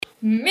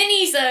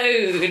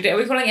Minisode. Are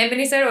we calling it a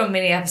minisode or a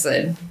mini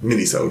episode?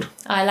 Minisode.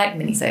 I like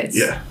minisodes.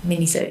 Yeah.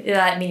 Minisode.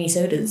 I like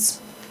mini-sodas.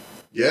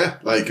 Yeah,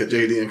 like a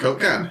JD and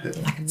Coke can.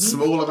 Like a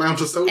small amount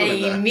of soda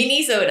in there. A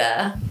mini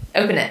soda.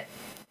 Open it.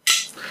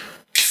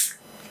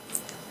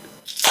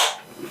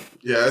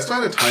 Yeah, I was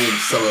trying to time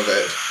some of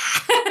it.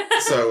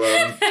 So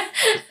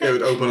it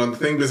would open on the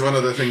thing. Because one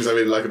of the things I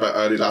really like about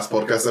early last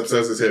podcast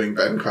episodes is hearing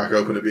Ben crack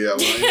open a beer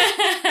line.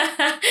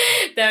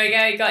 There we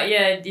go. You got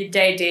your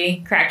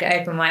JD. Cracked it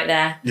open right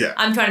there. Yeah.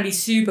 I'm trying to be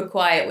super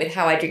quiet with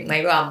how I drink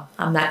my rum.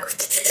 I'm like...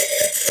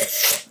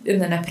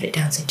 And then I put it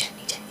down so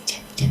gently.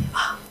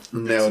 Oh.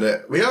 Nailed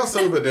it. We are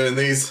sober doing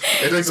these.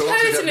 It takes a lot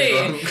to get me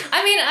drunk.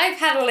 I mean, I've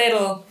had a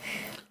little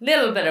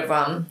bit of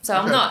rum, so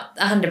I'm not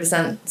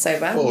 100%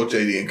 sober. 4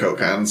 JD and Coke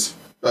cans.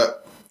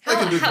 But I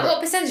can drink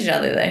what percentage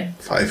are they, though?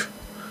 5.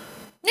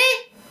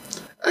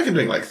 I can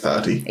drink like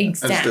 30 and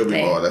still be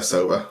more or less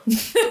sober.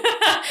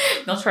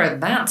 Not sure if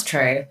that's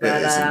true,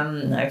 but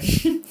no. I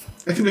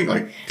can drink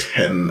like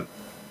 10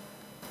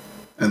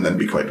 and then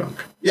be quite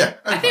drunk. Yeah.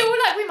 I feel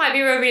like we might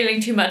be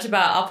revealing too much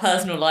about our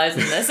personal lives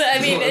in this.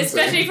 I mean,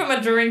 especially from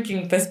a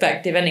drinking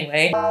perspective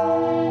anyway.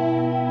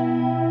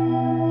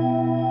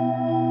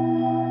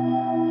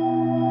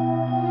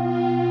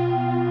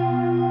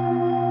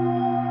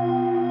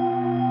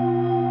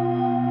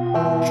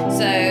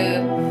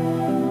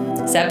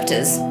 So,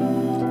 Servitors.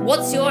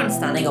 What's your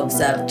understanding of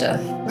Servitor?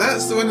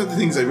 That's one of the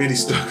things I really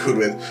struggled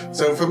with.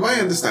 So from my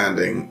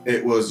understanding,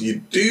 it was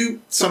you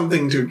do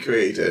something to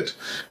create it,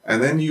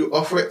 and then you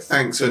offer it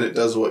thanks when it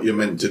does what you're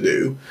meant to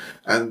do.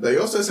 And they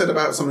also said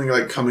about something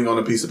like coming on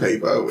a piece of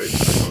paper, which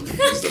I'm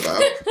confused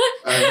about.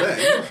 And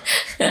then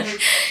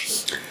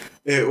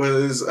it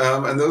was,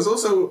 and there was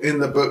also in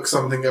the book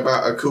something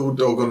about a cool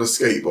dog on a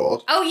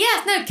skateboard. Oh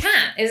yes, no,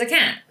 cat. It was a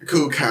cat. A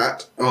cool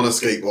cat on a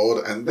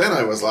skateboard, and then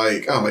I was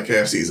like, oh, my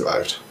KFC's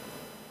arrived.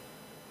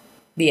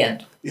 The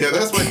end. Yeah,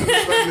 that's my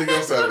understanding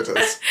of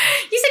Servitors.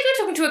 You said you were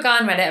talking to a guy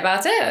on Reddit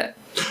about it.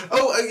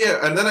 Oh,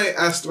 yeah, and then I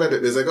asked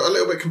Redditors, I got a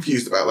little bit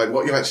confused about like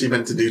what you're actually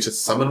meant to do to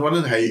summon one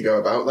and how you go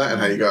about that and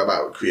how you go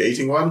about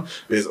creating one,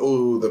 because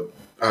all the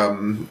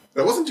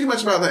there wasn't too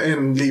much about that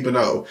in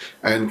Libano,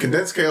 and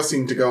Condensed Chaos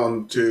seemed to go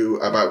on to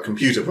about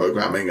computer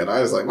programming, and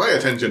I was like, my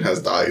attention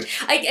has died.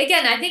 I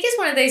think it's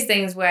one of those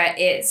things where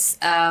it's,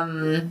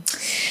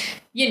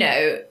 you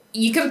know,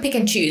 you can pick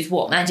and choose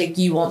what magic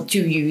you want to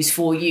use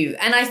for you.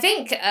 And I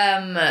think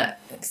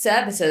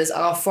services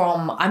are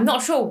from, I'm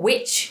not sure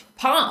which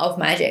part of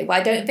magic, but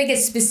I don't think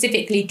it's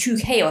specifically to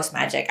chaos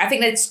magic. I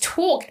think that's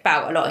talked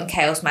about a lot in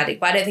chaos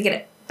magic, but I don't think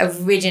it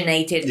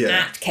originated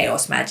at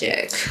chaos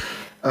magic.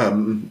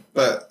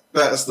 But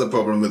that's the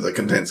problem with the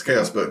Condensed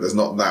Chaos book. There's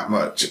not that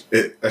much.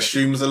 It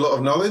assumes a lot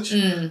of knowledge,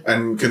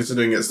 and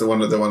considering it's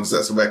one of the ones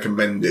that's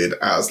recommended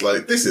as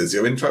like, this is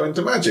your intro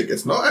into magic,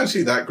 it's not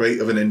actually that great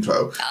of an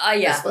intro.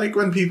 It's like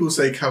when people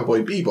say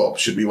Cowboy Bebop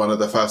should be one of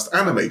the first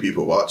anime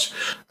people watch.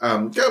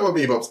 Cowboy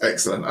Bebop's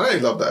excellent. I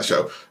love that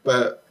show,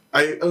 but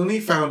I only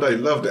found I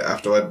loved it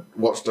after I'd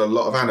watched a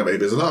lot of anime,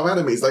 because a lot of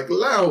anime is like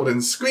loud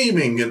and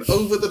screaming and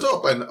over the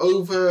top and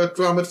over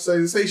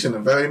dramatization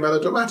and very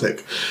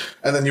melodramatic.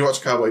 And then you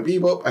watch Cowboy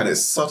Bebop and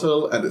it's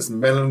subtle and it's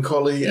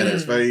melancholy and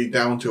it's very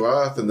down to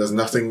earth and there's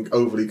nothing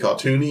overly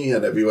cartoony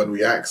and everyone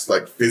reacts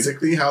like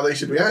physically how they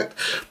should react.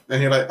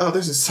 And you're like, oh,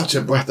 this is such a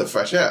breath of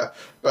fresh air.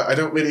 But I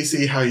don't really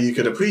see how you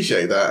could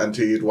appreciate that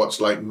until you'd watch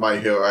like My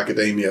Hero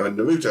Academia and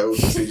Naruto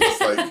to see just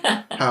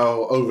like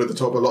how over the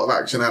top a lot of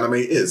action anime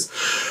is.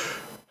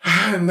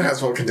 And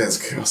that's what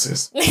Condensed Chaos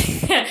is.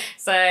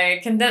 So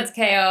Condensed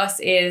Chaos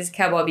is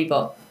Cowboy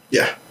Bebop.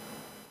 Yeah.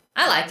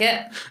 I like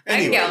it. Anyway, I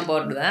can get on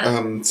board with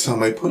that. So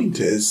my point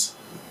is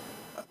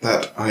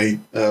that I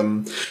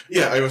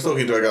was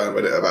talking to a guy on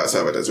Reddit about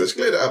Servitors, which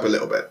cleared it up a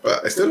little bit,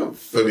 but I still don't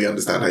fully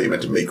understand how you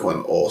meant to make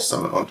one or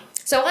summon one.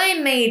 So I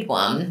made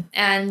one,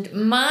 and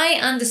my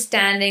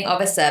understanding of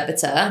a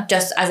servitor,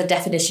 just as a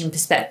definition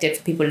perspective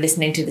for people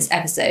listening to this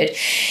episode,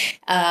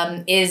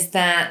 is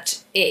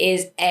that it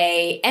is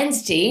a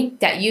entity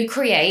that you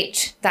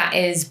create that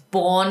is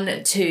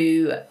born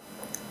to...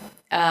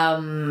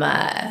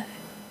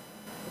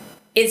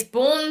 it's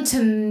born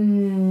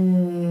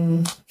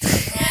to...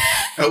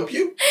 Help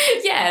you?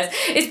 Yes.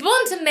 It's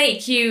born to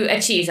make you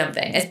achieve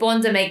something. It's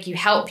born to make you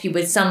help you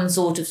with some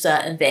sort of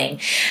certain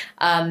thing.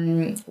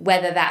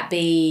 Whether that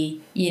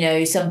be, you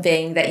know,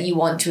 something that you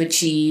want to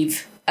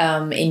achieve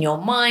in your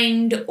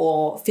mind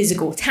or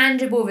physical,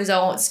 tangible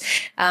results.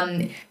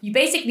 You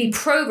basically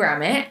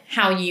program it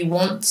how you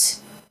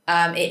want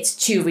it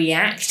to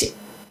react.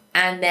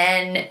 And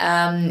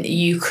then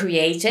you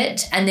create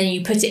it, and then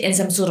you put it in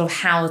some sort of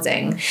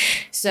housing.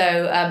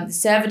 So the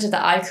servitor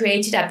that I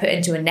created, I put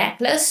into a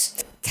necklace.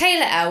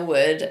 Taylor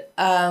Elwood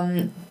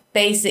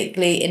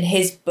basically in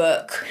his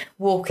book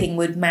Walking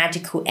with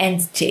Magical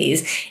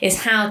Entities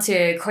is how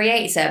to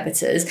create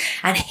servitors,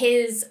 and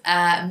his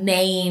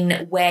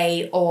main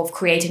way of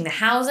creating the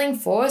housing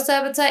for a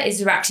servitor is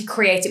to actually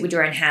create it with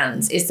your own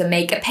hands, is to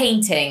make a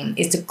painting,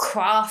 is to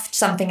craft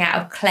something out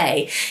of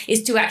clay,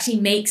 is to actually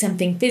make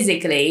something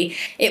physically.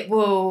 It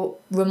will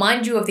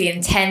remind you of the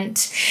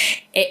intent,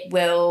 it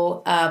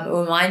will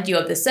remind you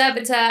of the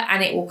servitor,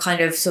 and it will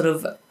kind of sort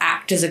of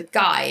act as a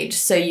guide.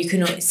 So you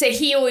can, so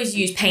he always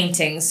used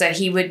paintings, so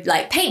he would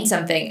like paint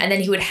something and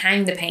then he would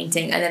hang the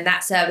painting, and then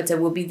that servitor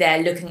will be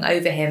there looking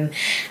over him,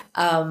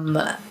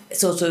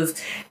 sort of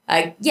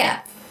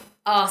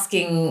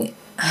asking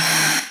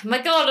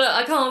my god,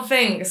 I can't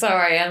think,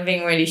 sorry, I'm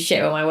being really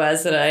shit with my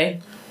words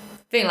today.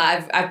 Feeling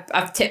like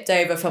I've tipped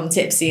over from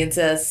tipsy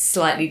into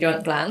slightly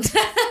drunk land.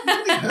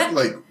 You had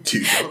like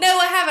 2 shots. No,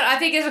 I haven't. I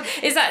think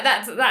it's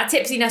that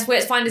tipsiness where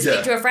it's fine to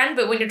speak to a friend,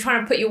 but when you're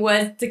trying to put your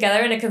words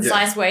together in a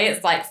concise way,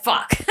 it's like,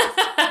 fuck.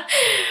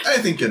 I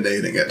think you're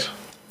nailing it.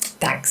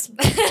 Thanks.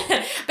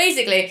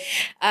 Basically,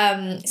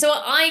 so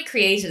I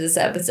created a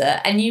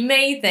servitor, and you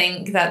may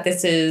think that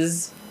this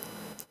is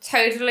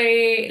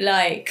totally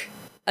like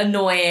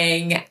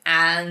annoying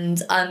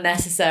and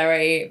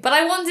unnecessary, but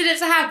I wanted it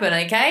to happen,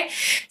 okay?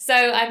 So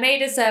I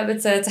made a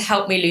servitor to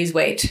help me lose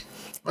weight.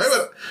 Why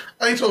would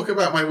I talk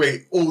about my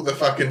weight all the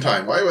fucking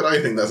time? Why would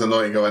I think that's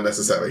annoying or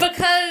unnecessary?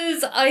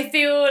 Because I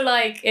feel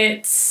like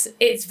it's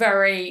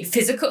very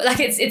physical, like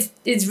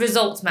it's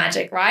results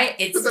magic, right?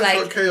 It's but that's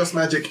like what chaos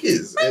magic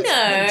is. I it's know.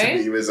 meant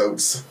to be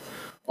results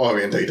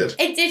orientated.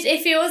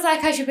 It feels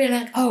like I should be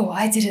like, oh,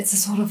 I did it to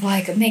sort of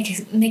like make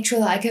sure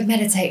that I could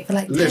meditate for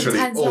like 10 literally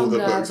times all longer,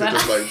 the books are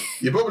just like,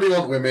 you probably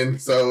want women,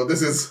 so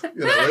this is,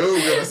 we're all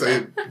gonna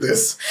say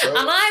this. So.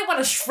 And I want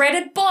a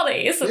shredded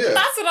body, so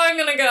that's what I'm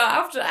gonna go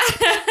after.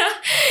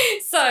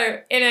 So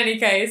in any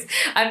case,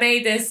 I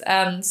made this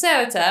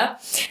servitor,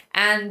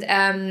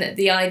 and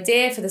the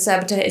idea for the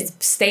servitor is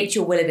to state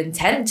your will of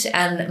intent,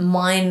 and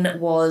mine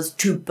was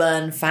to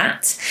burn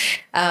fat,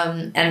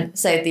 and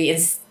so the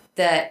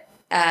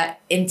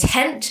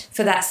intent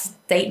for that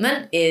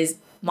statement is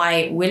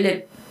my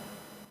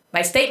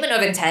statement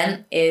of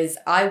intent is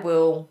I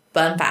will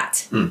burn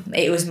fat.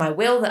 It was my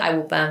will that I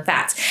will burn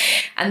fat.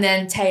 And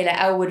then Taylor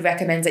Elwood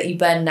recommends that you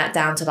burn that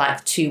down to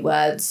like 2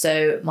 words.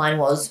 So mine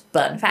was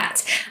burn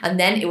fat. And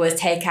then it was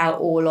take out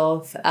all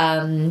of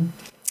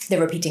the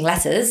repeating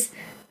letters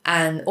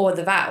or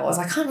the vowels.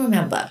 I can't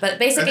remember. But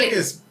basically... I think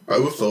it's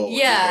both or...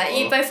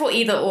 Yeah, both or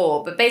either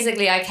or. But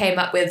basically I came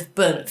up with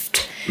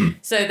burnft.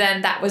 So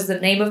then that was the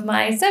name of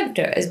my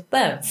servitor, is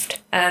burnft.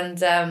 And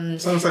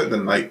sounds like the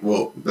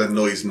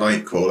noise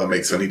Nightcrawler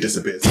makes when he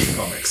disappears in the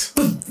comics.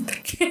 Yeah,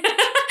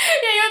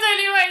 you're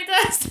totally right, it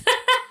does.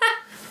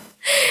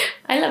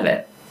 I love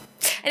it.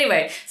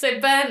 Anyway, so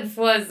burnf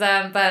was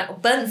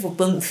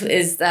burnf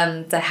is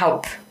to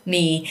help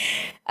me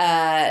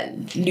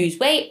lose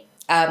weight.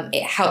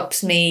 It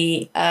helps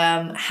me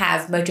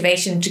have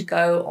motivation to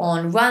go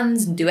on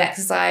runs and do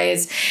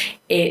exercise.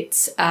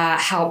 It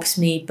helps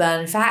me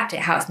burn fat. It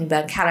helps me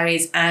burn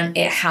calories, and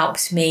it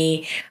helps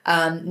me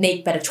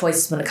make better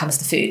choices when it comes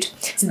to food.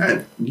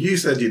 And you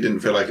said you didn't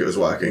feel like it was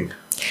working.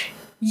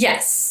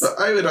 Yes. But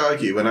I would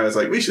argue when I was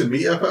like, we should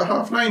meet up at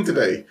 9:30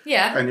 today.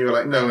 Yeah. And you were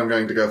like, no, I'm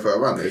going to go for a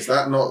run. Is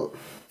that not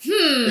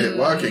it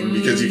working?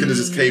 Because you could have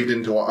just caved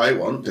into what I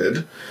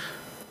wanted.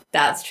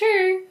 That's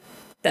true.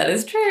 That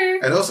is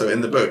true. And also in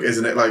the book,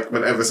 isn't it like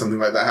whenever something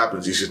like that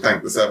happens, you should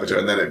thank the servitor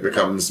and then it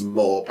becomes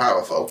more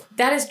powerful?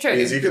 That is true.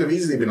 Because you could have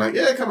easily been like,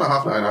 yeah, come at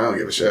 9:30, I don't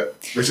give a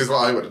shit. Which is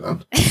what I would have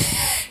done.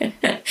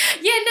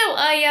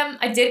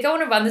 I did go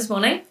on a run this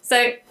morning,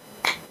 so...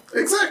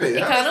 Exactly.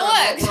 It kind of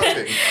worked.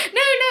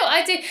 No,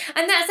 I did.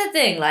 And that's the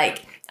thing,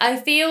 like, I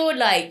feel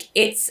like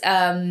it's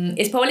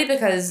probably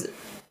because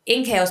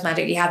in Chaos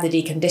Magic you have to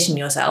decondition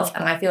yourself,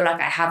 and I feel like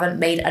I haven't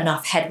made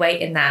enough headway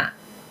in that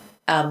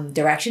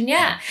direction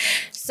yet.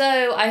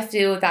 So I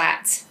feel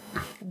that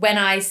when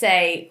I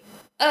say,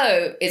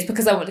 oh, it's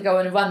because I want to go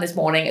on a run this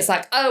morning, it's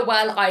like, oh,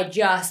 well, I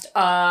just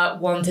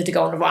wanted to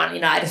go on a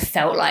run, I just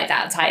felt like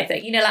that type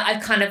thing, like I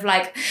kind of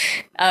like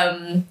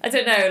I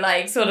don't know,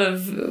 like sort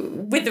of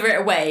wither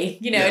it away,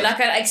 like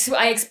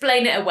I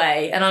explain it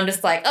away, and I'm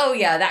just like, oh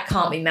yeah, that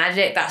can't be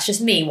magic, that's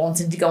just me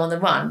wanting to go on the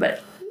run,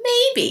 but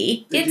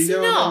maybe it's not. Did you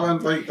go on the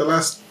run like the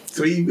last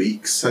 3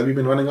 weeks? Have you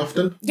been running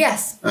often?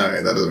 Yes.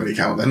 Okay, that doesn't really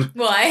count then.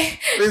 Why?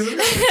 When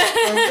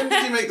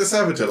did you make the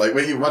servitor? Like,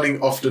 were you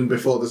running often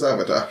before the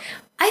servitor?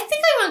 I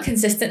think I run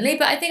consistently,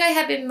 but I think I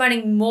have been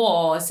running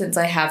more since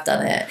I have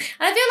done it. And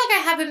I feel like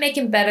I have been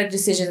making better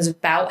decisions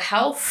about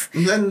health.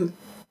 And then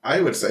I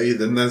would say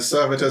then the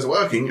Servitors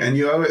working and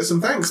you owe it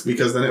some thanks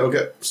because then it'll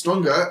get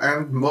stronger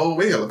and more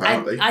real,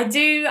 apparently. I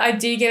do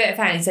give it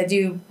thanks. I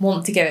do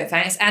want to give it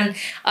thanks. And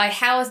I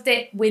housed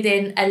it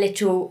within a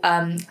little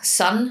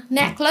sun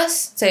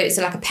necklace. So it's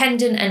like a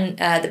pendant, and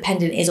the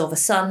pendant is of a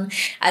sun.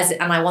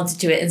 And I wanted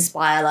to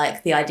inspire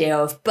like the idea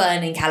of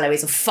burning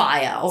calories, of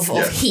fire, of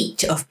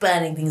heat, of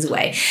burning things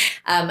away.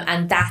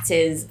 And that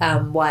is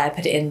why I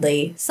put it in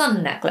the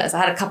sun necklace.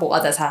 I had a couple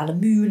others. I had a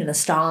moon and a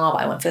star,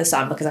 but I went for the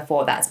sun because I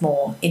thought that's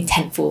more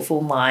intentful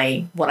for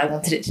what I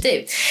wanted it to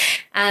do.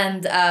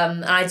 And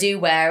I do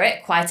wear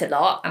it quite a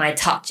lot, and I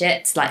touch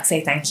it to like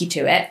say thank you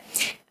to it.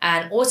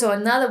 And also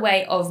another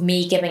way of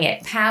me giving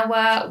it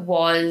power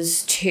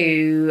was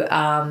to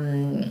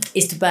burn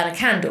a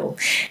candle.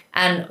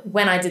 And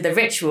when I did the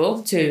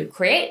ritual to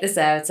create the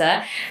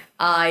servitor,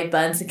 I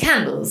burned some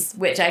candles,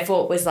 which I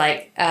thought was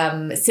like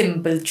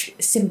symbolatry,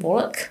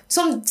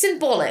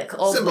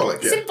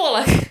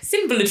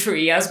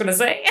 I was going to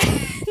say.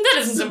 That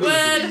isn't a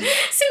word.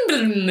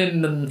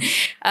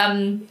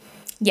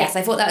 Yes,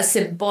 I thought that was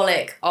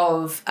symbolic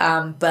of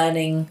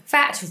burning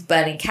fat, of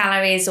burning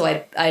calories. So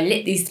I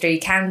lit these 3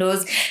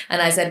 candles,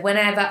 and I said,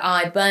 whenever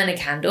I burn a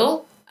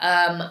candle,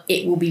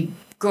 it will be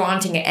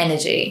granting it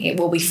energy. It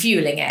will be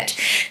fueling it.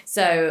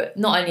 So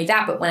not only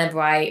that, but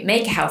whenever I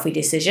make a healthy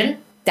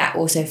decision, that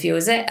also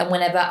fuels it. And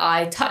whenever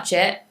I touch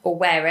it or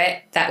wear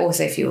it, that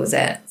also fuels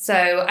it. So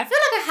I feel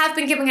like I have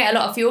been giving it a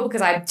lot of fuel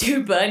because I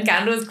do burn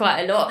candles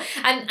quite a lot.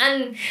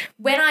 And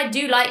when I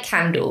do light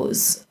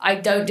candles, I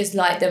don't just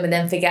light them and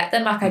then forget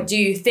them. Like I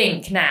do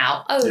think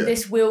now,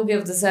 this will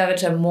give the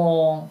servitor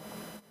more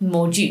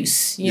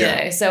juice, you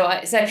know. So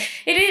it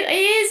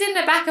is in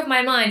the back of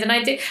my mind. And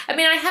I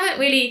haven't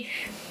really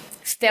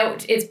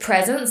felt its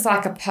presence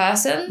like a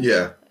person.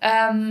 Yeah.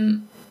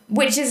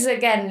 Which is,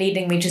 again,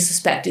 leading me to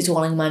suspect it's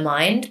all in my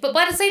mind. But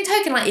by the same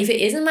token, like, if it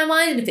is in my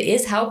mind and if it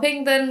is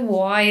helping, then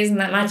why isn't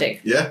that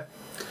magic? Yeah.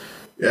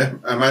 Yeah,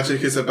 and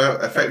magic is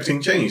about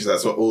affecting change.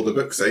 That's what all the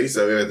books say.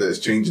 So whether it's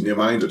changing your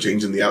mind or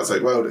changing the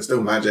outside world, it's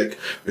still magic,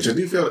 which I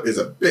do feel is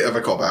a bit of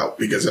a cop-out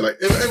because you're like,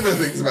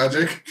 everything's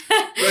magic.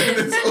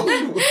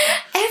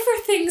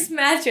 Everything's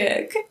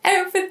magic.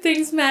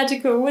 Everything's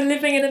magical. We're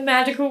living in a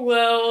magical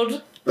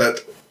world.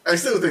 But I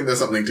still think there's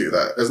something to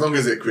that. As long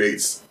as it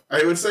creates...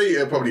 I would say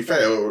it'll probably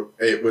fail.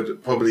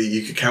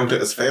 You could count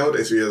it as failed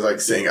if you're like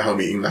sitting at home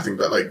eating nothing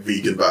but like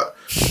vegan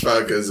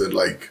burgers and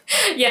like...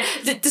 Yeah,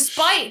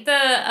 despite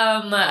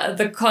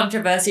the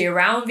controversy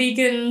around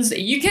vegans,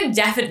 you can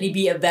definitely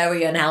be a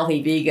very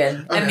unhealthy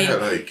vegan.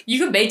 You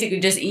can basically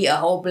just eat a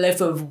whole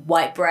loaf of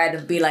white bread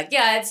and be like,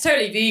 yeah, it's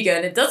totally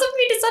vegan. It doesn't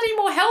mean it's any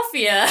more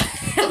healthier.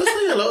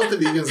 Honestly, a lot of the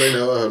vegans I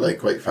know are like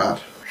quite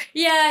fat.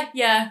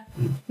 Yeah.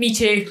 Me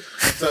too.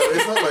 So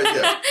it's not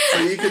like, So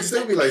you could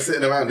still be like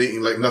sitting around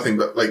eating like nothing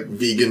but like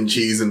vegan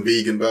cheese and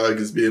vegan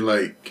burgers, being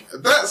like,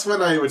 that's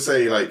when I would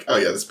say like, oh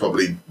yeah, this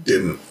probably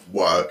didn't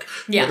work.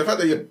 Yeah. But the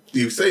fact that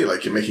you say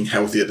like you're making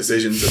healthier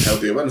decisions and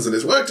healthier ones, and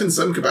it's worked in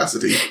some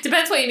capacity.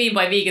 Depends what you mean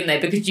by vegan though,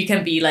 because you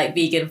can be like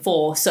vegan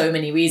for so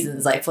many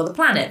reasons, like for the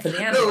planet, for the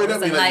animals. No, I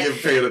don't mean like you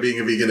fail at being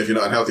a vegan if you're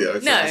not unhealthy.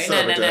 No.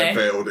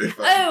 Failed if,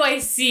 I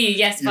see.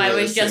 Yes, if I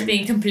was just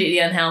being completely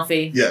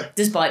unhealthy. Yeah.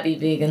 Despite being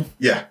vegan.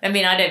 Yeah. I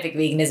mean, I don't think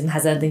veganism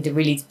has anything to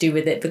really do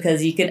with it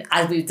because you can,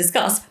 as we've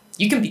discussed,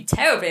 you can be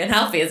terribly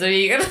unhealthy as a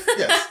vegan.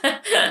 Yes.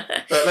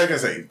 But like I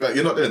say, but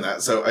you're not doing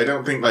that, so I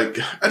don't think like,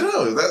 I don't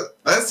know,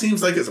 that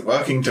seems like it's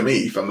working to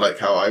me from like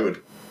how I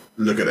would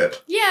look at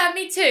it. Yeah,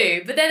 me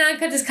too. But then I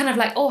could just kind of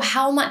like,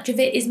 how much of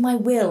it is my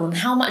will and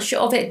how much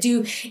of it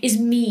is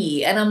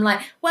me? And I'm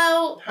like,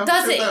 well, how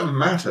does much it? That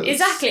matters?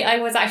 Exactly. I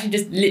was actually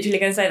just literally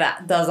going to say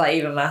that. Does that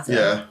even matter?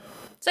 Yeah.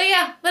 So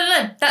yeah, I don't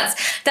know.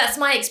 That's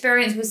my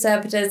experience with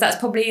Servitors. That's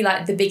probably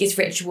like the biggest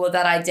ritual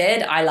that I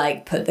did. I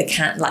like put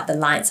the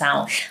lights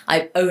out.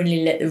 I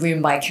only lit the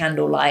room by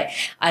candlelight.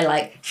 I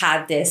like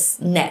had this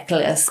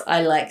necklace.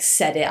 I like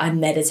said it. I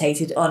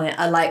meditated on it.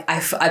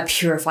 I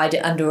purified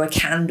it under a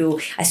candle.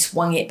 I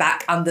swung it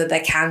back under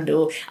the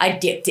candle. I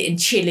dipped it in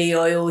chili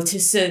oil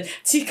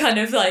to kind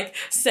of like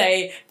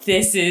say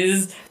this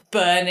is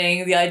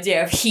burning, the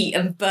idea of heat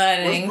and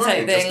burning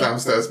type thing. Just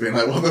downstairs being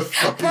like, what the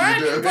fuck are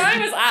you doing?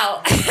 Brian was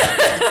out.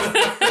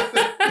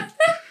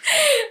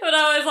 But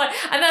I was like,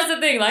 and that's the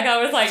thing, like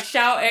I was like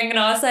shouting and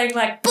I was saying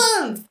like,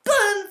 Buns,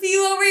 you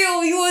are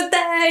real, you are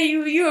there,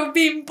 you are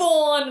being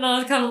born. And I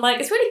was kind of like,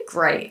 it's really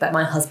great that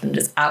my husband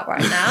is out right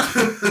now.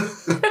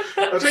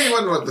 I'll tell you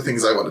one of the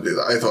things I want to do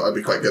that I thought I'd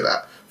be quite good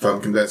at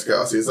from condensed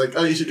chaos is like,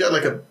 you should get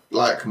like a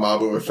black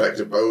marble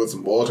reflective bowl with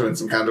some water and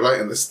some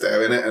candlelight and just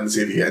stare in it and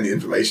see if you get any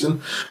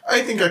information.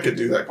 I think I could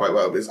do that quite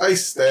well because I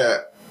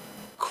stare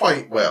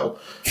quite well.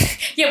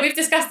 Yeah, we've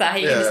discussed that, how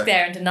you can just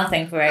stare into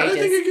nothing for ages. I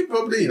think I could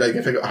probably, like,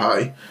 if I got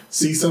high,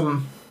 see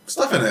some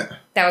stuff in it.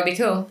 That would be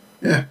cool.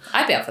 Yeah.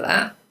 I'd be up for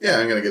that. Yeah,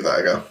 I'm going to give that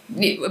a go.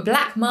 A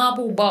black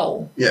marble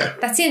bowl. Yeah.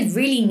 That seems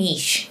really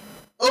niche.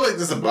 Oh, like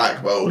there's a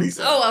black bowl, he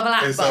said. Oh, a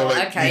black bowl, so,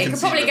 like, okay. You could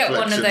probably get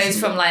one of those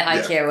from, like,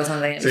 IKEA or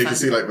something. So you can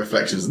see, like,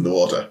 reflections in the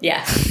water.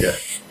 Yeah. Yeah.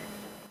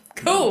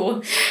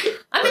 Cool.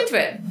 I'm into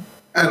it.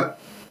 And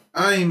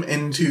I'm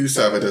into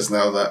Servitors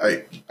now that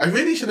I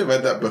really should have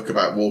read that book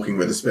about walking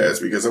with the spirits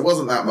because there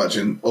wasn't that much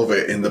of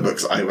it in the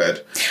books I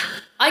read.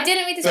 I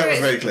didn't read the That was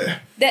spirits. very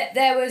clear.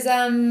 There was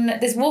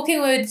there's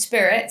Walking with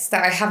Spirits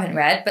that I haven't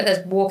read, but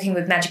there's Walking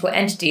with Magical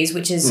Entities,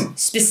 which is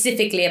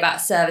specifically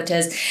about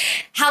servitors,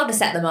 how to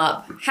set them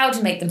up, how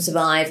to make them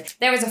survive.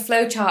 There is a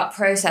flowchart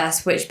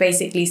process which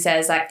basically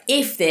says like,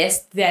 if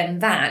this, then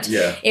that.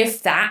 Yeah.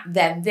 If that,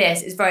 then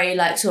this. It's very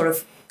like sort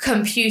of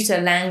computer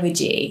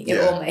languagey,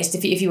 almost,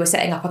 if you were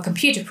setting up a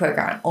computer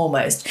program,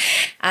 almost.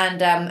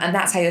 And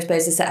that's how you're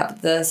supposed to set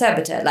up the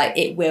servitor. Like,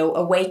 it will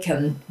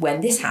awaken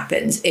when this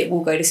happens. It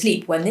will go to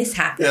sleep when this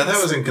happens. Yeah,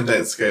 that was in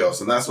Condensed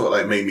Chaos, and that's what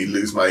like made me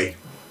lose my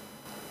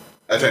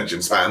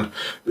attention span.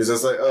 Because I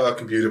was like,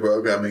 computer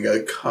programming,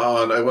 I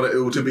can't. I want it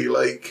all to be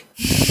like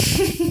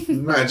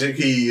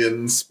magic-y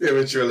and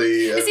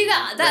spiritually. And see,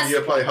 that's... when you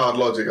apply hard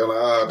logic, I'm like,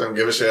 I don't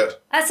give a shit.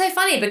 That's so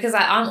funny because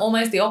I'm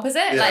almost the opposite.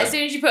 Yeah. Like, as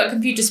soon as you put a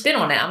computer spin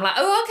on it, I'm like,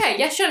 oh, okay,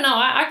 yeah, sure, no,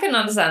 I can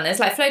understand this.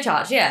 Like,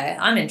 flowcharts, yeah,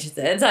 I'm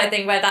interested. So I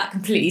think where that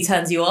completely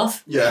turns you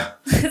off. Yeah.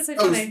 It's so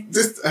funny.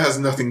 This has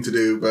nothing to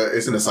do, but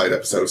it's in a side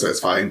episode, so it's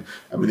fine.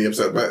 A mini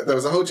episode. But there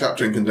was a whole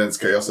chapter in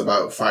Condensed Chaos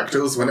about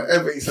fractals.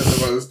 Whenever he said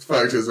the most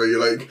fractals, where you're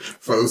like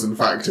frozen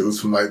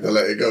fractals from like the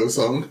Let It Go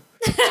song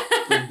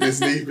from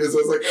Disney. Because I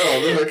was like,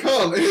 I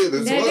can't hear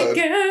this Let word.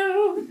 it go.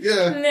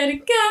 Yeah. Let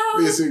it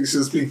go. Basically, she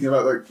was speaking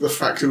about like the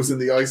fractals in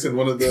the ice in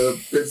one of the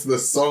bits of the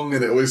song,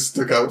 and it always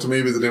stuck out to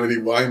me because it didn't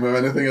really rhyme or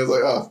anything. I was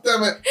like,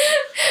 damn it.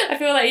 I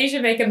feel like you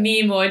should make a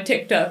meme or a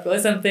TikTok or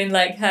something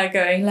like her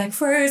going like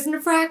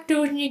frozen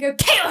fractal and you go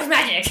chaos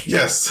magic.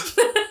 Yes.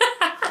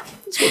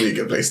 It's probably a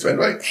good place to end,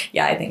 right?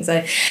 Yeah, I think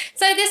so.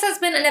 So this has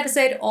been an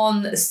episode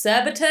on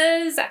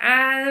Servitors,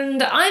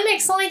 and I'm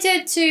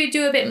excited to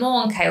do a bit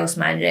more on chaos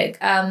magic.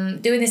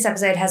 Doing this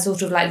episode has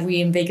sort of like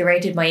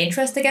reinvigorated my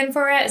interest again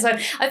for it. So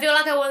I feel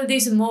like I want to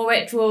do some more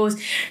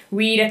rituals,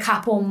 read a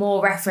couple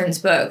more reference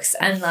books,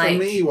 and like...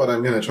 For me, what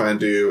I'm going to try and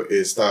do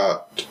is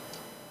start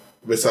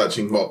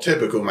researching more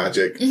typical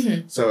magic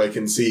so I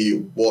can see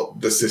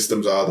what the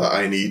systems are that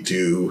I need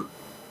to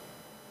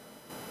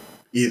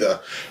either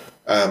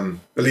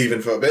believe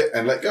in for a bit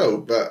and let go.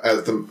 But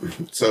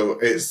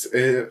it's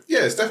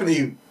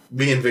definitely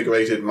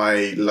reinvigorated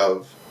my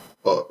love,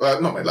 or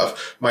not my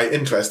love, my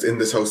interest in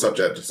this whole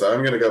subject. So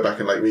I'm going to go back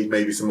and like read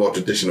maybe some more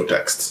traditional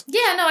texts.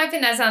 Yeah, no, I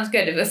think that sounds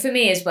good. But for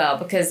me as well,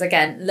 because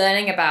again,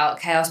 learning about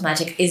chaos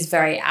magic is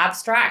very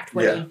abstract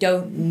when you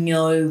don't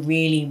know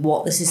really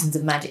what the systems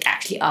of magic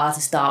actually are to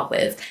start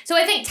with. So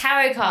I think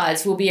tarot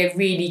cards will be a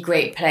really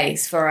great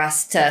place for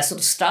us to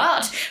sort of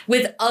start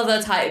with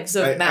other types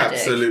of magic. I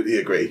absolutely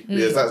agree.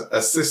 Because that's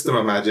a system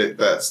of magic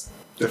that's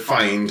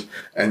defined,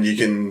 and you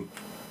can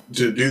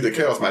to do the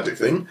chaos magic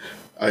thing.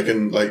 I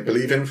can like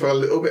believe in for a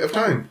little bit of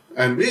time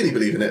and really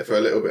believe in it for a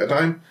little bit of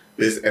time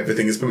because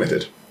everything is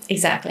permitted.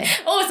 Exactly.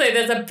 Also,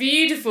 there's a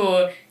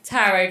beautiful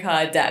tarot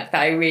card deck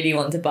that I really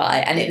want to buy,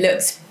 and it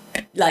looks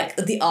like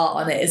the art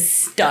on it is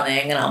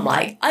stunning, and I'm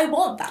like, I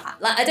want that.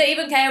 Like, I don't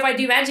even care if I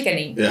do magic do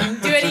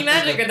any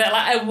magic with it.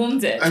 Like, I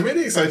want it. I'm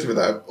really excited for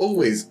that. I've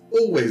always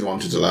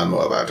wanted to learn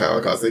more about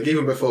tarot cards. Like,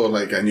 even before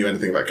like I knew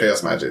anything about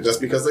chaos magic,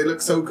 just because they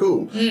look so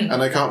cool,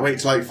 and I can't wait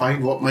to like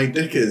find what my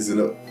deck is in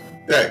a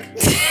deck.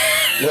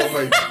 What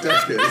my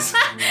deck is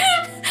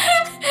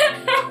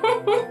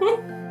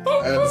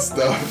and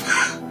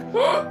stuff.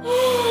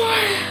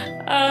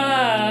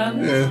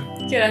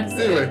 Good episode.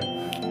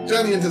 Anyway,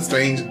 Journey into the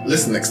Strange.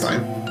 Listen next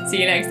time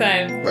See you next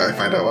time. where I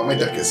find out what my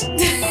deck is.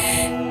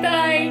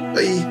 Bye.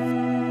 Bye.